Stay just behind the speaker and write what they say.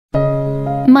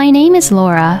My name is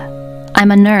Laura.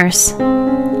 I'm a nurse.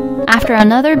 After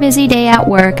another busy day at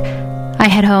work, I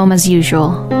head home as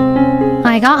usual.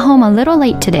 I got home a little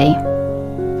late today.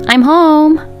 I'm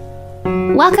home.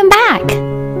 Welcome back.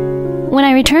 When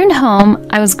I returned home,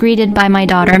 I was greeted by my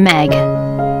daughter Meg.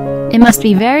 It must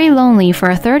be very lonely for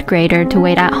a third grader to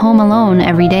wait at home alone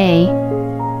every day.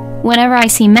 Whenever I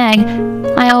see Meg,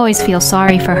 I always feel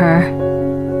sorry for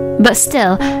her. But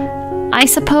still, I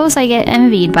suppose I get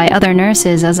envied by other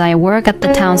nurses as I work at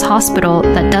the town's hospital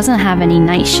that doesn't have any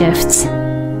night shifts.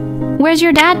 Where's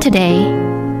your dad today?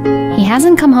 He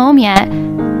hasn't come home yet.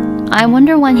 I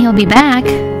wonder when he'll be back.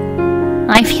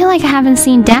 I feel like I haven't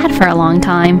seen Dad for a long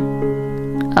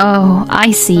time. Oh,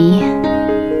 I see.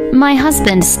 My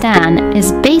husband, Stan,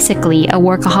 is basically a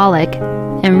workaholic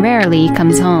and rarely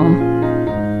comes home.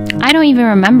 I don't even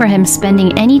remember him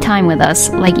spending any time with us,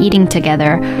 like eating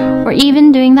together, or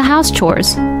even doing the house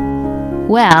chores.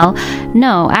 Well,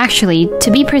 no, actually,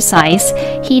 to be precise,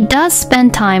 he does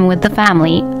spend time with the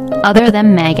family, other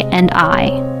than Meg and I.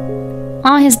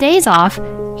 On his days off,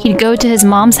 he'd go to his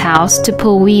mom's house to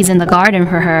pull weeds in the garden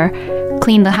for her,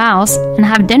 clean the house, and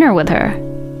have dinner with her.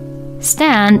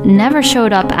 Stan never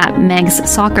showed up at Meg's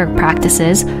soccer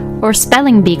practices or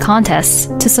spelling bee contests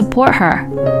to support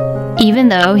her, even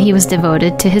though he was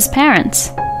devoted to his parents.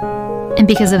 And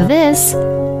because of this,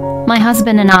 my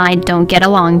husband and I don't get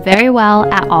along very well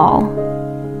at all.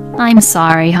 I'm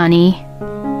sorry, honey.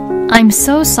 I'm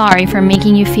so sorry for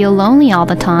making you feel lonely all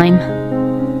the time.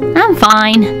 I'm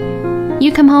fine.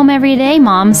 You come home every day,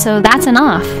 Mom, so that's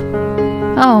enough.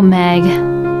 Oh, Meg.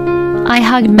 I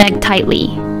hugged Meg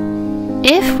tightly.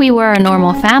 If we were a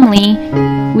normal family,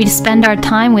 we'd spend our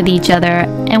time with each other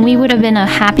and we would have been a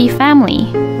happy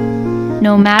family.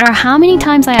 No matter how many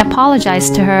times I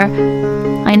apologize to her,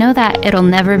 I know that it'll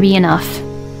never be enough.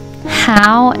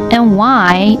 How and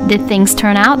why did things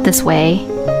turn out this way?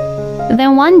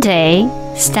 Then one day,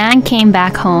 Stan came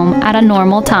back home at a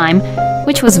normal time,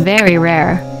 which was very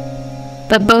rare.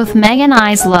 But both Meg and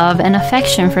I's love and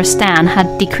affection for Stan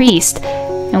had decreased,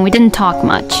 and we didn't talk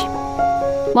much.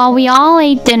 While we all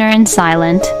ate dinner in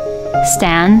silence,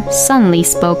 Stan suddenly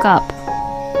spoke up.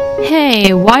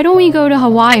 Hey, why don't we go to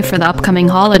Hawaii for the upcoming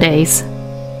holidays?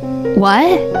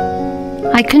 What?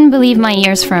 I couldn't believe my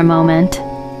ears for a moment.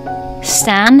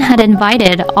 Stan had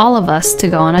invited all of us to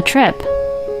go on a trip.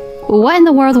 What in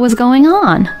the world was going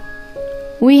on?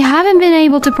 We haven't been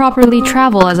able to properly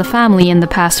travel as a family in the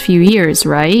past few years,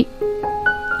 right?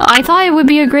 I thought it would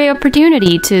be a great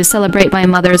opportunity to celebrate my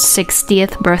mother's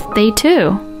 60th birthday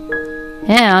too.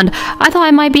 And I thought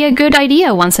it might be a good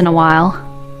idea once in a while.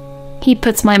 He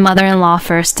puts my mother-in-law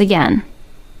first again.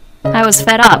 I was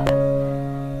fed up.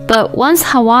 But once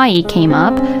Hawaii came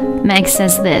up, Meg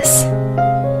says this.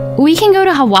 We can go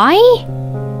to Hawaii?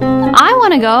 I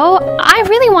want to go. I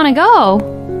really want to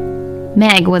go.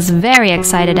 Meg was very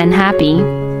excited and happy.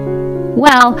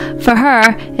 Well, for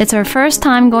her, it's her first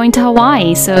time going to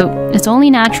Hawaii, so it's only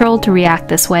natural to react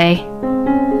this way.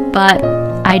 But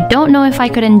I don't know if I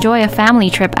could enjoy a family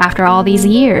trip after all these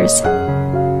years.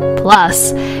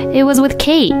 Plus, it was with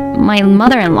Kate, my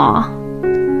mother-in-law.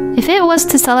 If it was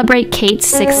to celebrate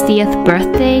Kate's 60th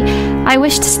birthday, I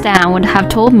wished Stan would have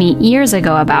told me years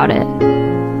ago about it.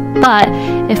 But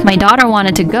if my daughter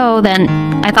wanted to go, then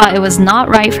I thought it was not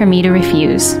right for me to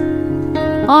refuse.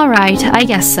 Alright, I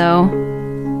guess so.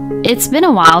 It's been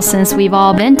a while since we've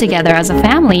all been together as a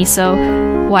family, so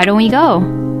why don't we go?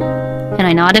 And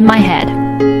I nodded my head.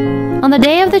 On the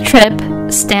day of the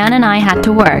trip, Stan and I had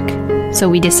to work, so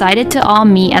we decided to all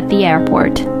meet at the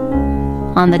airport.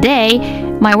 On the day,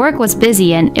 my work was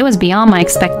busy and it was beyond my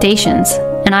expectations,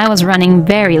 and I was running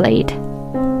very late.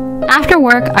 After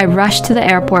work, I rushed to the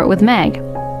airport with Meg.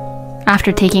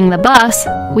 After taking the bus,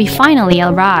 we finally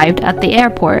arrived at the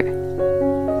airport.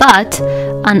 But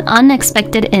an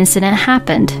unexpected incident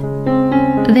happened.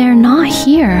 They're not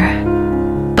here.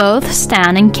 Both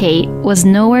Stan and Kate was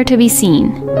nowhere to be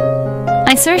seen.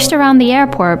 I searched around the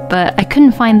airport, but I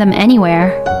couldn't find them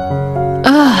anywhere.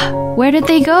 Ugh, where did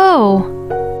they go?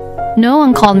 No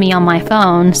one called me on my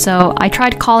phone, so I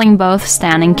tried calling both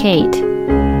Stan and Kate.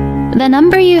 The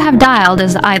number you have dialed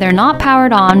is either not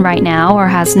powered on right now or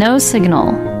has no signal.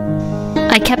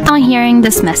 I kept on hearing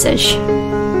this message.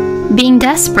 Being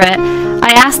desperate,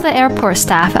 I asked the airport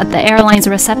staff at the airline's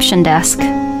reception desk.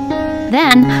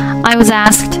 Then, I was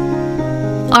asked,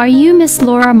 "Are you Miss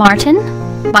Laura Martin?"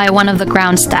 by one of the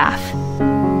ground staff.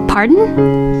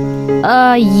 Pardon?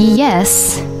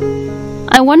 Yes.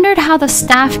 I wondered how the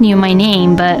staff knew my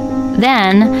name, but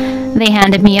then they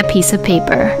handed me a piece of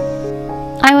paper.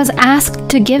 I was asked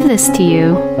to give this to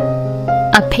you.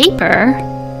 A paper?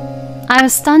 I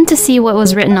was stunned to see what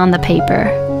was written on the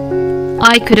paper.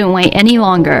 I couldn't wait any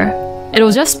longer.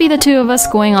 It'll just be the two of us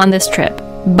going on this trip.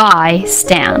 Bye,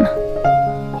 Stan.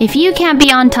 If you can't be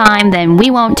on time, then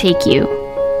we won't take you.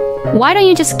 Why don't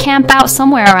you just camp out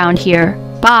somewhere around here?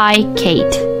 Bye,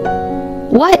 Kate.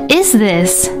 What is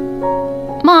this?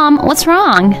 Mom, what's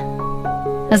wrong?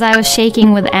 As I was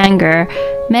shaking with anger,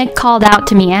 Meg called out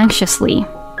to me anxiously.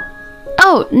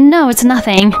 Oh, no, it's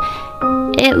nothing.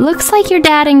 It looks like your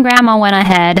dad and Grandma went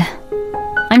ahead.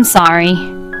 I'm sorry.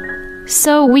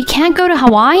 So we can't go to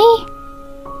Hawaii?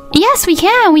 Yes, we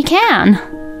can.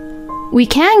 We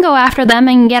can go after them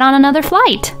and get on another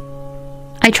flight.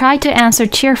 I tried to answer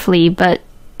cheerfully, but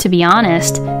to be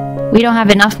honest, we don't have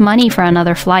enough money for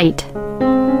another flight.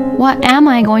 What am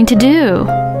I going to do?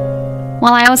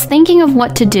 While I was thinking of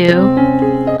what to do,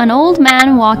 an old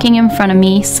man walking in front of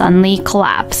me suddenly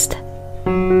collapsed.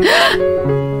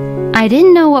 I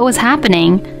didn't know what was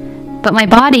happening, but my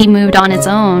body moved on its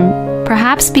own,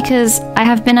 perhaps because I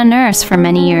have been a nurse for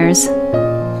many years.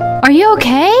 Are you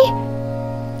okay?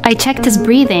 I checked his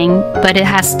breathing, but it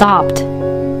has stopped.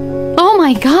 Oh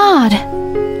my God!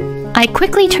 I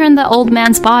quickly turned the old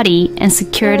man's body and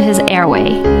secured his airway.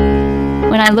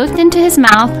 When I looked into his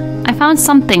mouth, I found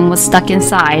something was stuck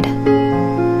inside.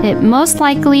 It most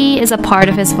likely is a part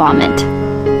of his vomit.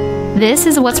 This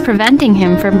is what's preventing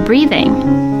him from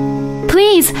breathing.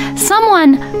 Please,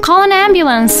 someone, call an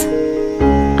ambulance!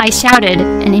 I shouted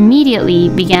and immediately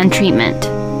began treatment.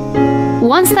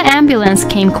 Once the ambulance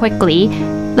came quickly,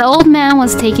 the old man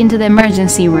was taken to the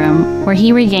emergency room where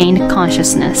he regained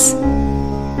consciousness.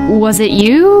 Was it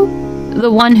you?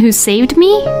 The one who saved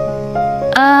me?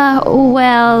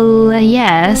 Well,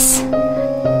 yes.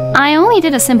 I only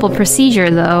did a simple procedure,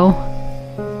 though.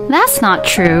 That's not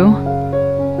true.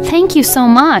 Thank you so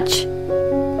much.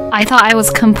 I thought I was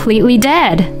completely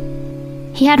dead.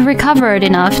 He had recovered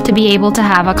enough to be able to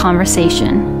have a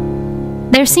conversation.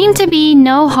 There seemed to be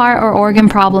no heart or organ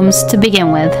problems to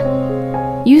begin with.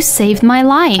 You saved my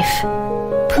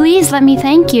life. Please let me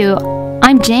thank you.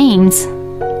 I'm James.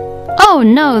 Oh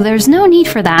no, there's no need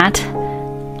for that.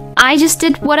 I just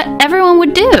did what everyone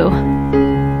would do.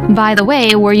 By the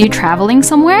way, were you traveling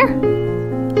somewhere?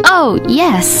 Oh,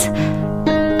 yes.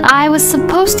 I was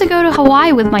supposed to go to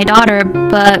Hawaii with my daughter,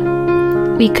 but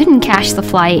we couldn't catch the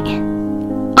flight.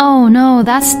 Oh no,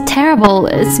 that's terrible.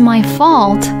 It's my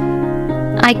fault.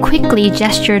 I quickly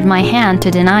gestured my hand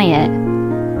to deny it.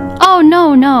 Oh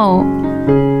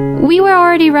no. We were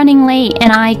already running late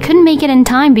and I couldn't make it in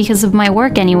time because of my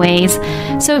work anyways,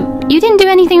 so you didn't do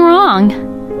anything wrong.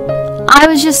 I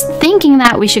was just thinking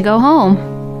that we should go home,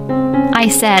 I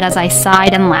said as I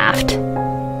sighed and laughed.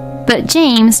 But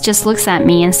James just looks at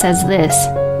me and says this.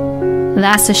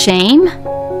 That's a shame.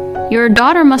 Your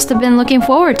daughter must have been looking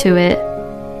forward to it.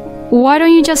 Why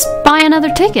don't you just buy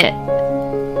another ticket?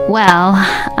 Well,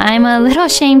 I'm a little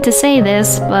ashamed to say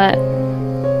this, but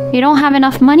we don't have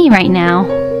enough money right now.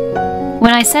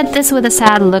 When I said this with a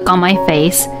sad look on my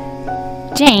face,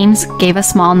 James gave a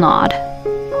small nod.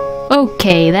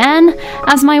 Okay then,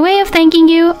 as my way of thanking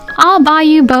you, I'll buy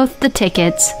you both the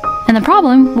tickets, and the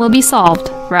problem will be solved,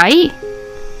 right?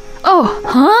 Oh,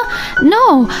 huh?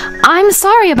 No, I'm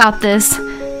sorry about this.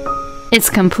 It's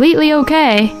completely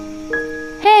okay.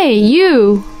 Hey,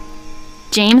 you!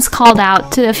 James called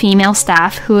out to a female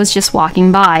staff who was just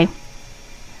walking by.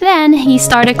 Then he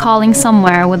started calling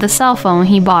somewhere with a cell phone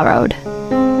he borrowed.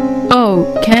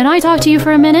 Oh, can I talk to you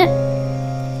for a minute?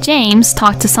 James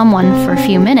talked to someone for a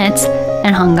few minutes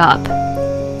and hung up.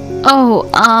 Oh,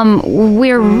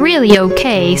 we're really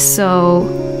okay,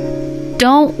 so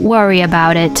don't worry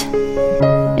about it.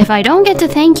 If I don't get to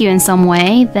thank you in some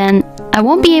way, then I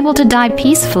won't be able to die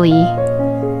peacefully.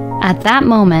 At that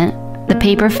moment, the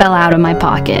paper fell out of my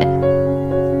pocket.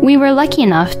 We were lucky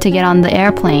enough to get on the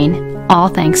airplane, all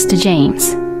thanks to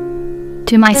James.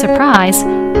 To my surprise,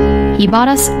 he bought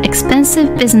us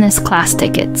expensive business class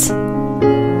tickets.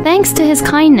 Thanks to his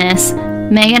kindness,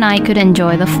 Meg and I could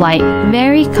enjoy the flight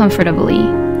very comfortably.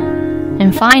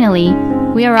 And finally,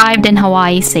 we arrived in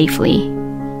Hawaii safely.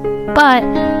 But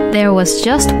there was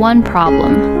just one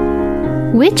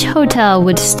problem. Which hotel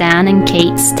would Stan and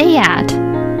Kate stay at?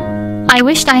 I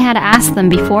wished I had asked them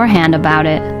beforehand about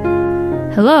it.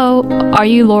 Hello, are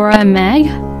you Laura and Meg?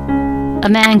 A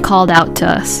man called out to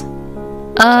us.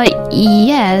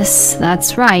 Yes,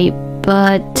 that's right,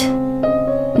 but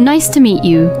nice to meet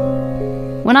you.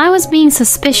 When I was being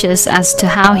suspicious as to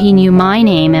how he knew my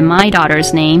name and my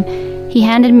daughter's name, he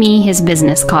handed me his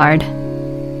business card.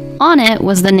 On it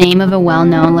was the name of a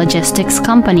well-known logistics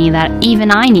company that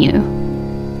even I knew.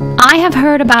 I have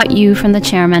heard about you from the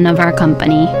chairman of our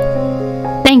company.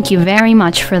 Thank you very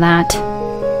much for that.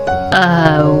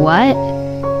 What?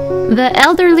 The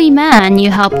elderly man you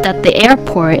helped at the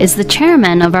airport is the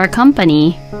chairman of our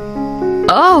company.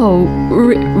 Oh,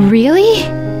 really?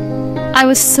 I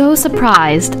was so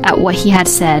surprised at what he had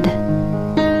said.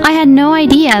 I had no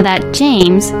idea that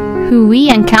James, who we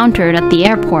encountered at the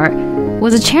airport,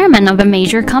 was a chairman of a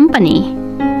major company.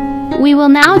 We will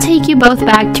now take you both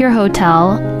back to your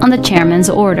hotel on the chairman's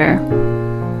order.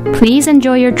 Please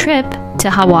enjoy your trip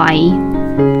to Hawaii.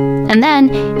 And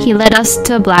then he led us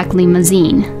to a black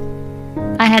limousine.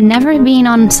 I had never been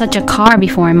on such a car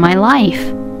before in my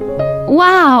life.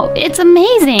 Wow, it's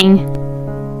amazing!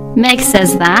 Meg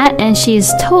says that, and she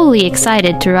is totally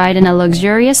excited to ride in a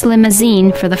luxurious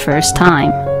limousine for the first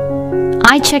time.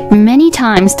 I checked many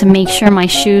times to make sure my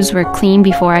shoes were clean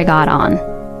before I got on.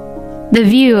 The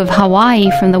view of Hawaii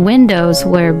from the windows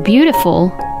were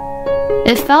beautiful.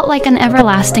 It felt like an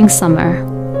everlasting summer.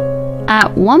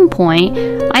 At one point,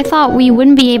 I thought we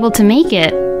wouldn't be able to make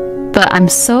it, but I'm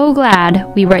so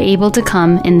glad we were able to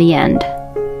come in the end.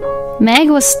 Meg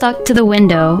was stuck to the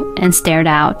window and stared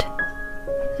out.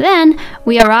 Then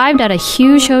we arrived at a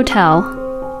huge hotel.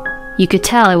 You could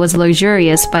tell it was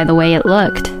luxurious by the way it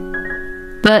looked.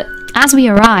 But as we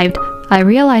arrived, I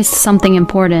realized something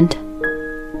important.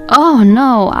 Oh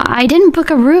no, I didn't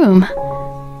book a room,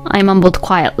 I mumbled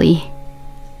quietly.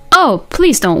 Oh,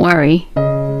 please don't worry.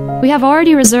 We have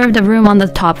already reserved a room on the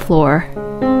top floor.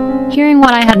 Hearing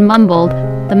what I had mumbled,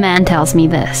 the man tells me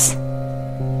this.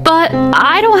 But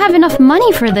I don't have enough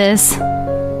money for this.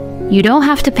 You don't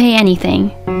have to pay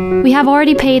anything. We have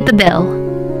already paid the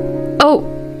bill. Oh,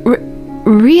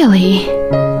 really?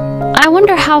 I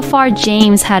wonder how far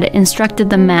James had instructed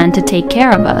the man to take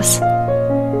care of us.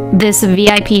 This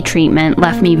VIP treatment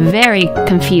left me very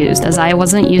confused as I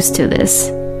wasn't used to this.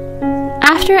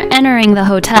 After entering the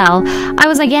hotel, I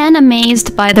was again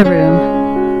amazed by the room.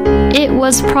 It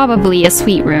was probably a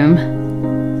suite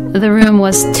room. The room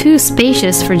was too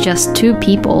spacious for just 2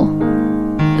 people.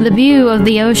 The view of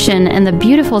the ocean and the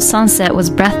beautiful sunset was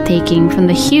breathtaking from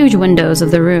the huge windows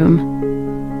of the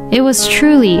room. It was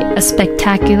truly a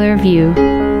spectacular view.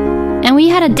 And we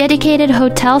had a dedicated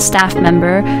hotel staff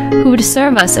member who would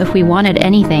serve us if we wanted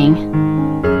anything.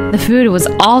 The food was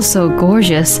also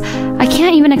gorgeous. I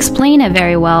can't even explain it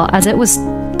very well as it was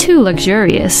too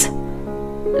luxurious.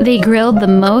 They grilled the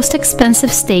most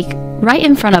expensive steak right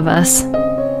in front of us.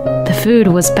 The food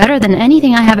was better than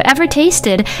anything I have ever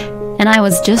tasted, and I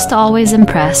was just always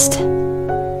impressed.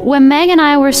 When Meg and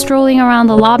I were strolling around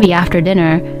the lobby after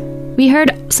dinner, we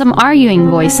heard some arguing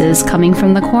voices coming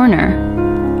from the corner.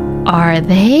 Are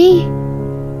they?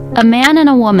 A man and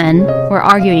a woman were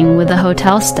arguing with the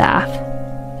hotel staff.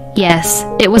 Yes,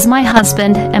 it was my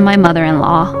husband and my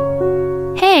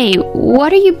mother-in-law. Hey,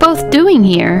 what are you both doing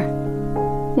here?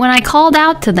 When I called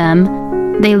out to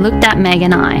them, they looked at Meg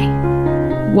and I.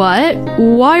 What?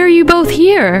 Why are you both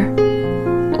here?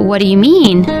 What do you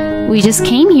mean? We just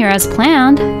came here as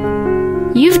planned.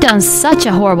 You've done such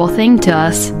a horrible thing to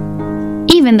us,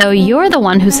 even though you're the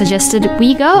one who suggested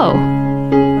we go.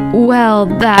 Well,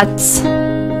 that's...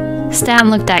 Stan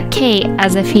looked at Kate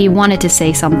as if he wanted to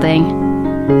say something.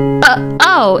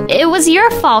 Oh, it was your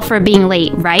fault for being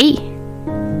late, right?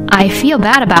 I feel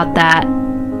bad about that.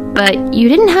 But you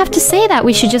didn't have to say that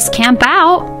we should just camp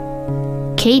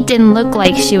out. Kate didn't look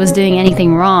like she was doing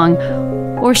anything wrong,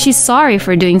 or she's sorry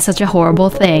for doing such a horrible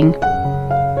thing.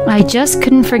 I just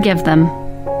couldn't forgive them.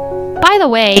 By the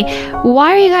way,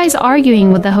 why are you guys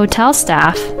arguing with the hotel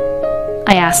staff?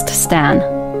 I asked Stan.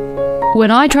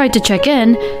 When I tried to check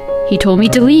in, he told me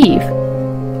to leave.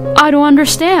 I don't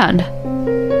understand.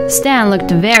 Stan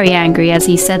looked very angry as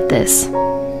he said this.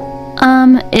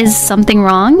 Is something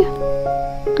wrong?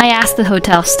 I asked the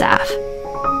hotel staff.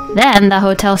 Then the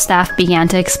hotel staff began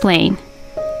to explain.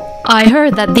 I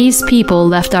heard that these people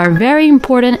left our very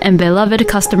important and beloved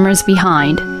customers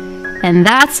behind, and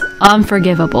that's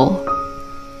unforgivable.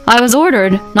 I was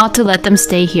ordered not to let them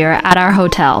stay here at our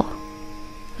hotel.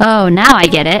 Oh, now I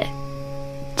get it.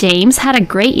 James had a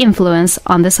great influence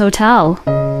on this hotel.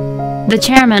 The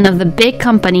chairman of the big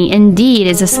company indeed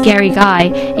is a scary guy,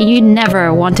 and you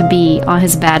never want to be on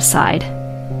his bad side.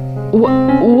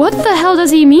 What the hell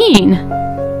does he mean?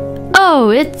 Oh,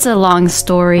 it's a long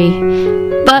story.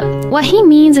 But what he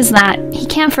means is that he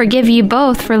can't forgive you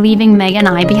both for leaving Meg and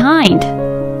I behind.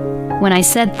 When I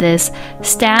said this,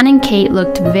 Stan and Kate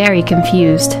looked very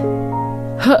confused.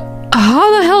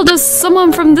 How the hell does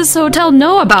someone from this hotel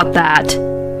know about that?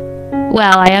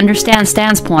 Well, I understand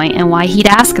Stan's point and why he'd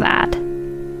ask that.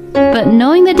 But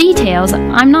knowing the details,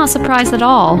 I'm not surprised at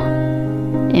all.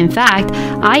 In fact,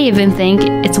 I even think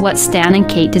it's what Stan and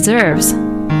Kate deserves.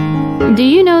 Do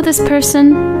you know this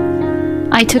person?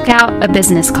 I took out a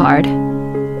business card.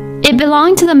 It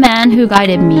belonged to the man who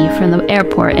guided me from the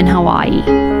airport in Hawaii.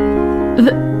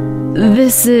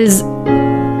 This is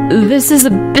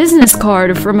a business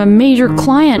card from a major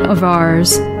client of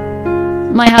ours.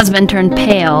 My husband turned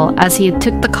pale as he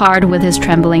took the card with his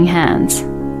trembling hands.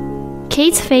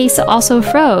 Kate's face also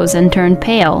froze and turned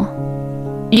pale.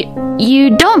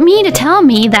 You don't mean to tell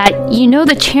me that you know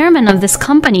the chairman of this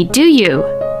company, do you?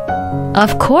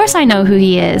 Of course I know who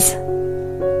he is.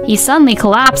 He suddenly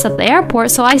collapsed at the airport,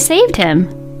 so I saved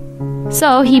him.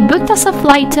 So he booked us a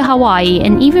flight to Hawaii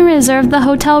and even reserved the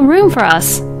hotel room for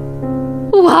us.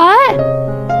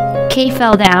 What? Kate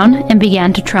fell down and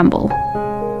began to tremble.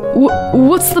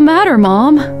 What's the matter,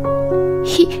 Mom?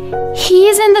 He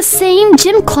is in the same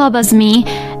gym club as me,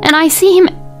 and I see him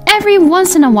every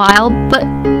once in a while, but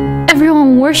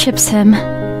everyone worships him.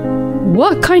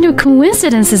 What kind of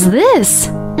coincidence is this?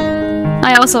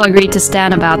 I also agreed to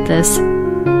Stan about this.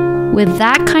 With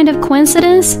that kind of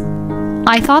coincidence,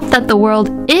 I thought that the world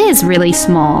is really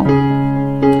small.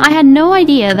 I had no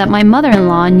idea that my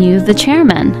mother-in-law knew the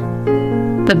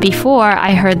chairman. But before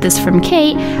I heard this from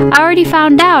Kate, I already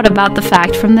found out about the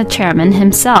fact from the chairman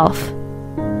himself.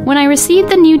 When I received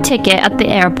the new ticket at the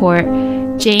airport,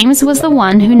 James was the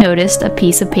one who noticed a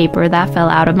piece of paper that fell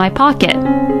out of my pocket.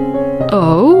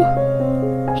 Oh?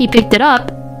 He picked it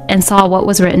up and saw what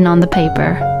was written on the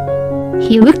paper.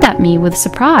 He looked at me with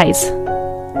surprise.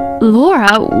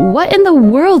 Laura, what in the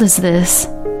world is this?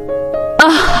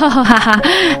 Oh,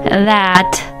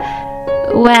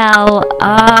 that. Well,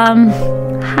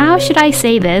 how should I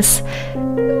say this?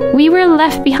 We were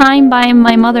left behind by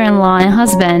my mother-in-law and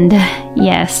husband.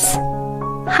 Yes.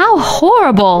 How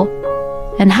horrible!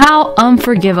 And how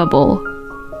unforgivable.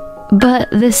 But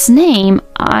this name,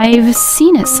 I've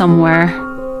seen it somewhere.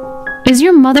 Is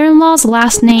your mother-in-law's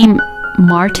last name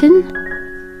Martin?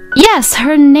 Yes,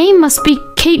 her name must be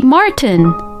Kate Martin.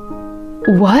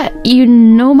 What? You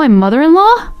know my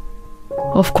mother-in-law?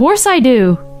 Of course I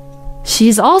do.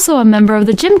 She's also a member of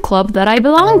the gym club that I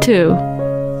belong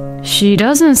to. She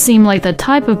doesn't seem like the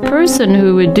type of person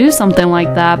who would do something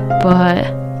like that, but...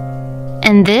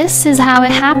 And this is how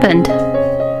it happened.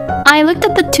 I looked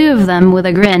at the two of them with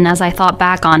a grin as I thought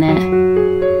back on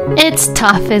it. It's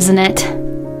tough, isn't it?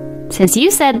 Since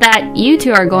you said that you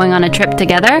two are going on a trip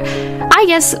together, I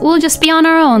guess we'll just be on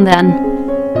our own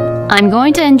then. I'm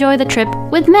going to enjoy the trip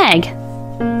with Meg.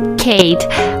 Kate,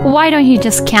 why don't you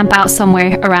just camp out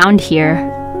somewhere around here?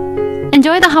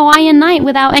 Enjoy the Hawaiian night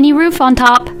without any roof on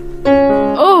top.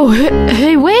 Oh,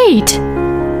 hey, wait!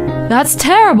 That's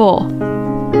terrible!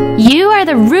 You are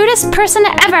the rudest person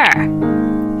ever!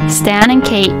 Stan and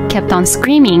Kate kept on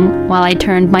screaming while I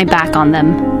turned my back on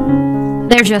them.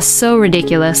 They're just so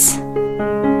ridiculous.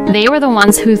 They were the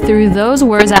ones who threw those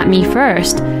words at me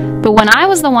first, but when I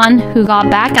was the one who got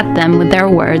back at them with their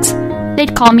words,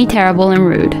 they'd call me terrible and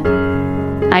rude.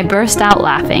 I burst out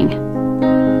laughing.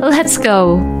 Let's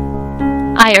go,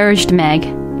 I urged Meg.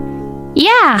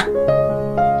 Yeah!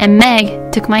 And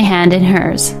Meg took my hand in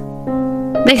hers.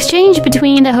 The exchange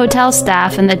between the hotel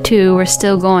staff and the two were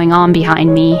still going on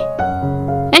behind me.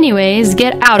 Anyways,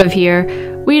 get out of here.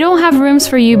 We don't have rooms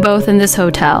for you both in this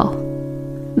hotel.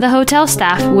 The hotel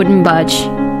staff wouldn't budge.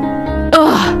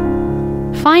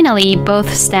 Ugh! Finally,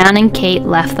 both Stan and Kate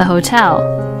left the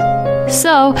hotel.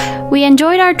 So, we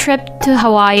enjoyed our trip to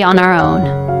Hawaii on our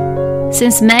own.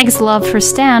 Since Meg's love for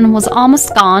Stan was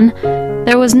almost gone,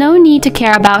 there was no need to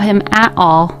care about him at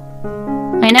all.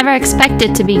 I never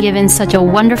expected to be given such a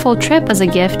wonderful trip as a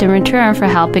gift in return for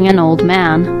helping an old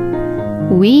man.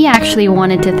 We actually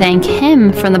wanted to thank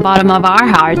him from the bottom of our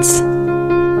hearts.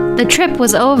 The trip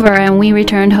was over and we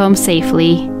returned home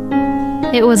safely.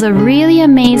 It was a really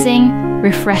amazing,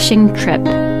 refreshing trip.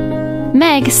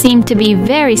 Meg seemed to be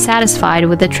very satisfied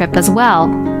with the trip as well.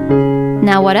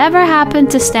 Now, whatever happened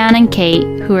to Stan and Kate,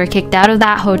 who were kicked out of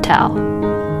that hotel?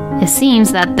 It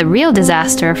seems that the real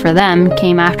disaster for them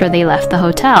came after they left the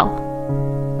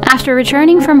hotel. After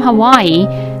returning from Hawaii,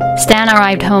 Stan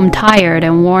arrived home tired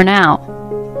and worn out.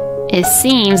 It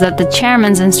seems that the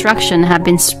chairman's instruction had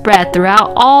been spread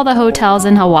throughout all the hotels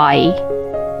in Hawaii.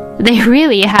 They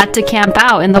really had to camp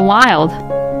out in the wild.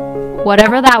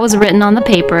 Whatever that was written on the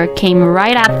paper came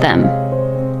right at them.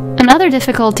 And other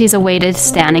difficulties awaited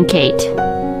Stan and Kate.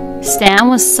 Stan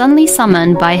was suddenly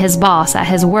summoned by his boss at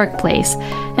his workplace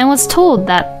and was told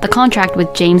that the contract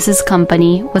with James's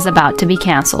company was about to be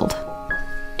cancelled.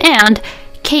 And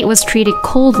Kate was treated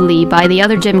coldly by the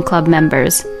other gym club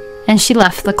members, and she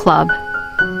left the club.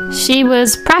 She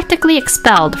was practically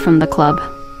expelled from the club.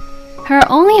 Her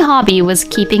only hobby was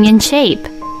keeping in shape,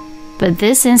 but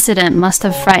this incident must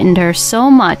have frightened her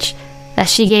so much that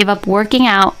she gave up working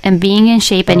out and being in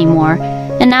shape anymore,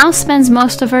 and now spends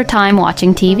most of her time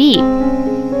watching TV.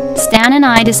 Stan and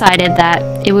I decided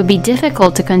that it would be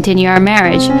difficult to continue our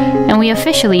marriage, and we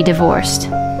officially divorced.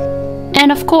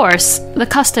 And of course, the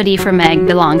custody for Meg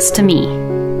belongs to me.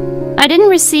 I didn't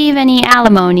receive any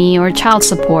alimony or child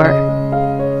support.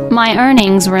 My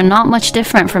earnings were not much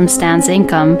different from Stan's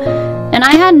income, and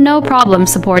I had no problem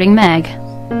supporting Meg.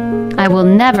 I will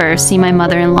never see my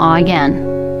mother-in-law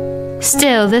again.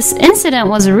 Still, this incident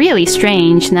was really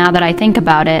strange now that I think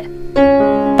about it.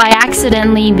 By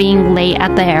accidentally being late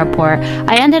at the airport,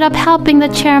 I ended up helping the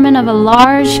chairman of a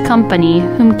large company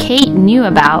whom Kate knew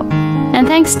about, and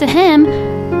thanks to him,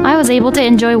 I was able to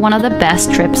enjoy one of the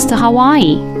best trips to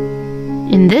Hawaii.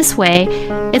 In this way,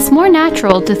 it's more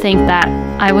natural to think that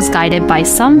I was guided by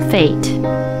some fate.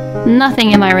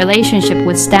 Nothing in my relationship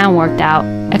with Stan worked out,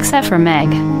 except for Meg.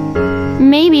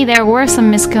 Maybe there were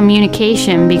some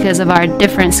miscommunication because of our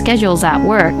different schedules at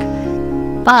work.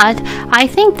 But I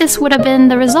think this would have been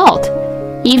the result,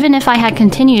 even if I had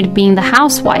continued being the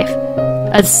housewife,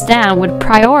 as Stan would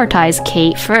prioritize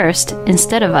Kate first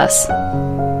instead of us.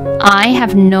 I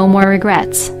have no more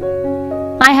regrets.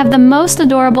 I have the most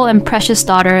adorable and precious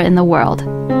daughter in the world.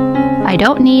 I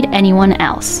don't need anyone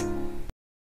else.